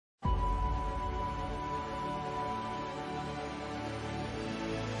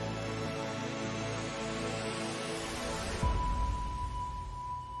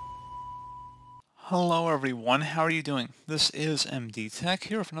Hello everyone, how are you doing? This is MD Tech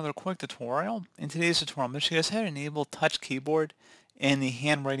here with another quick tutorial. In today's tutorial, I'm going to show you guys how to enable touch keyboard and the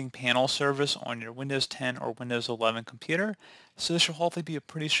handwriting panel service on your Windows 10 or Windows 11 computer. So this should hopefully be a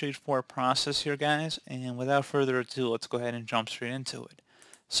pretty straightforward process here, guys, and without further ado, let's go ahead and jump straight into it.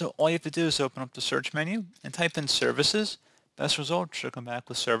 So all you have to do is open up the search menu and type in services. Best result should come back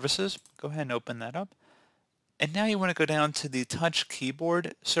with services. Go ahead and open that up. And now you want to go down to the touch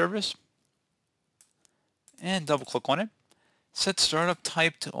keyboard service and double click on it. Set startup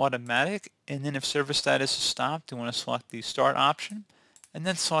type to automatic, and then if service status is stopped, you want to select the start option and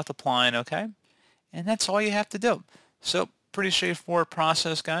then select apply and OK. And that's all you have to do. So pretty straightforward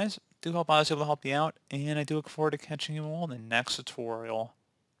process, guys. Do hope I was able to help you out, and I do look forward to catching you all in the next tutorial.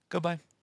 Goodbye.